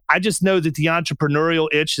anything. I just know that the entrepreneurial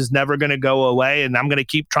itch is never going to go away, and I'm going to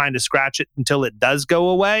keep trying to scratch it until it does go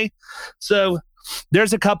away. So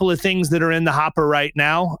there's a couple of things that are in the hopper right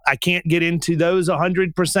now. I can't get into those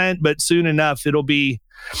 100%, but soon enough, it'll be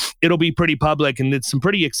pretty public, and it's some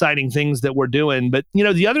pretty exciting things that we're doing. But,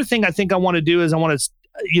 the other thing I think I want to do is I want to,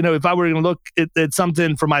 if I were going to look at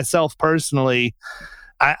something for myself personally,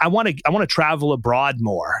 I want to travel abroad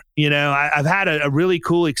more. I've had a really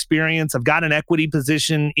cool experience. I've got an equity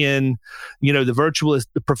position in,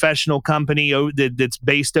 the professional company that's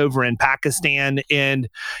based over in Pakistan. And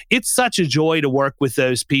it's such a joy to work with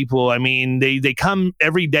those people. I mean, they come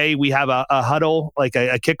every day. We have a huddle, like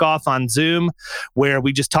a kickoff on Zoom, where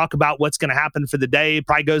we just talk about what's going to happen for the day. It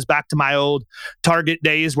probably goes back to my old Target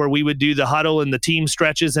days where we would do the huddle and the team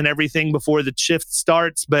stretches and everything before the shift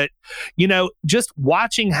starts. But, just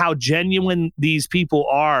watching how genuine these people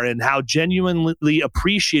are and how genuinely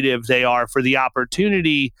appreciative they are for the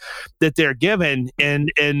opportunity that they're given,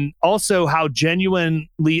 and also how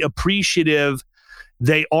genuinely appreciative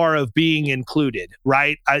they are of being included,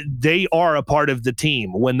 right? They are a part of the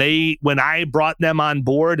team. When I brought them on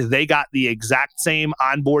board, they got the exact same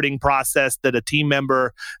onboarding process that a team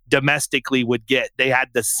member domestically would get. They had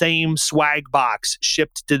the same swag box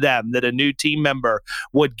shipped to them that a new team member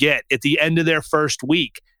would get. At the end of their first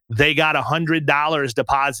week, they got $100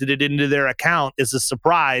 deposited into their account as a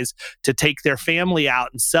surprise to take their family out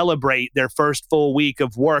and celebrate their first full week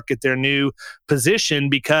of work at their new position,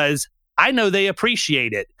 because I know they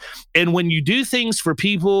appreciate it. And when you do things for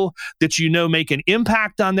people that make an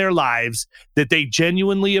impact on their lives, that they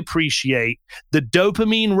genuinely appreciate, the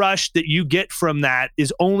dopamine rush that you get from that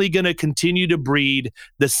is only going to continue to breed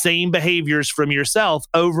the same behaviors from yourself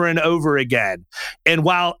over and over again. And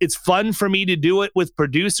while it's fun for me to do it with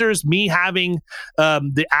producers, me having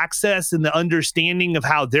the access and the understanding of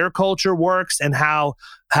how their culture works and how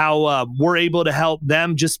we're able to help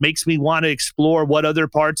them just makes me want to explore what other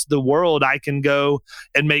parts of the world I can go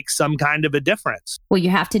and make some kind of a difference. Well, you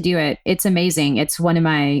have to do it. It's amazing. It's one of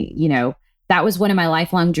my, that was one of my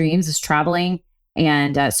lifelong dreams, is traveling.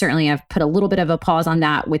 And certainly I've put a little bit of a pause on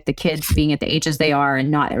that with the kids being at the ages they are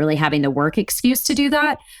and not really having the work excuse to do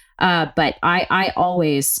that. But I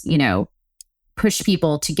always, push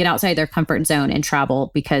people to get outside their comfort zone and travel,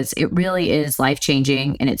 because it really is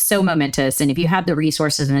life-changing and it's so momentous. And if you have the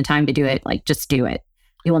resources and the time to do it, just do it.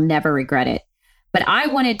 You will never regret it. But I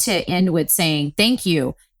wanted to end with saying thank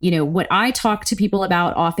you. What I talk to people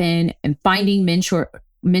about often, and finding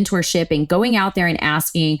mentorship and going out there and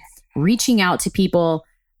asking, reaching out to people,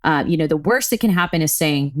 the worst that can happen is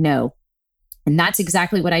saying no. And that's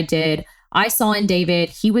exactly what I did. I saw in David,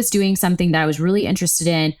 he was doing something that I was really interested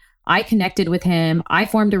in. I connected with him. I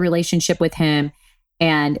formed a relationship with him.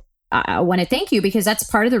 And I want to thank you, because that's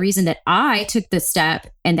part of the reason that I took the step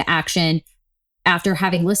and the action after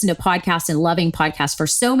having listened to podcasts and loving podcasts for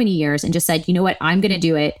so many years, and just said, you know what, I'm going to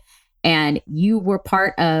do it. And you were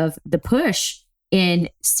part of the push in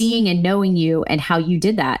seeing and knowing you and how you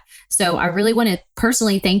did that. So I really want to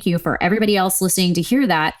personally thank you for everybody else listening to hear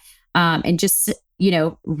that. And just,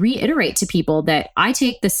 reiterate to people that I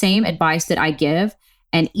take the same advice that I give.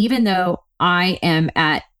 And even though I am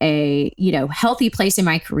at a, healthy place in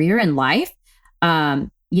my career and life,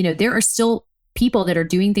 there are still people that are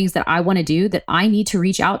doing things that I want to do, that I need to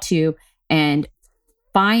reach out to and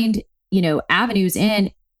find, avenues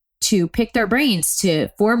in to pick their brains, to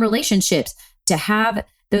form relationships, to have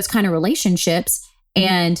those kind of relationships.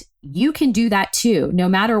 And you can do that too, no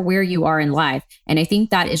matter where you are in life. And I think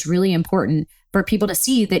that is really important for people to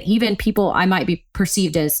see, that even people I might be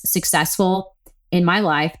perceived as successful in my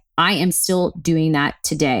life, I am still doing that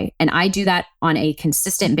today. And I do that on a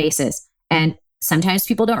consistent basis. And sometimes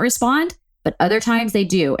people don't respond, but other times they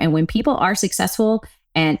do. And when people are successful,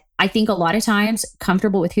 and I think a lot of times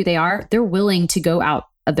comfortable with who they are, they're willing to go out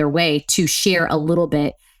of their way to share a little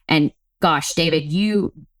bit. And gosh, David,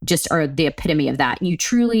 you just are the epitome of that. You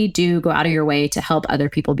truly do go out of your way to help other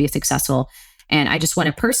people be successful. And I just want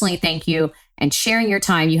to personally thank you and sharing your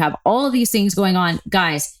time. You have all of these things going on.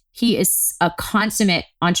 Guys, he is a consummate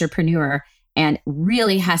entrepreneur and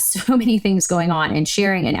really has so many things going on, and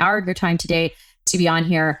sharing an hour of your time today to be on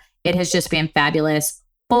here. It has just been fabulous,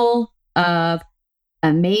 full of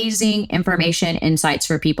amazing information, insights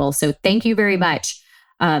for people. So thank you very much.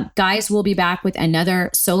 Guys, we'll be back with another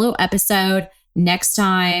solo episode next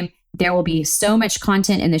time. There will be so much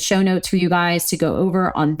content in the show notes for you guys to go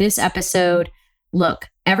over on this episode. Look,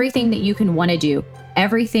 everything that you can want to do,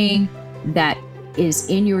 everything that is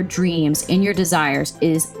in your dreams, in your desires,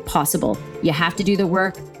 is possible. You have to do the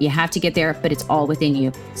work, you have to get there, but it's all within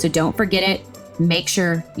you. So don't forget it. Make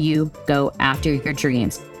sure you go after your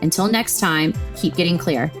dreams. Until next time, keep getting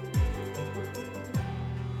clear.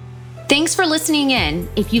 Thanks for listening in.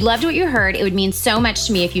 If you loved what you heard, it would mean so much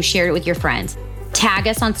to me if you shared it with your friends. Tag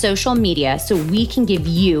us on social media so we can give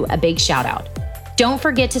you a big shout out. Don't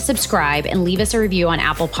forget to subscribe and leave us a review on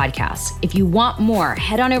Apple Podcasts. If you want more,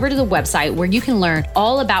 head on over to the website where you can learn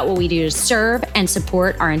all about what we do to serve and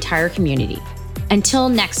support our entire community. Until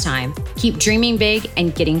next time, keep dreaming big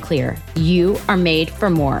and getting clear. You are made for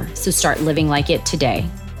more, so start living like it today.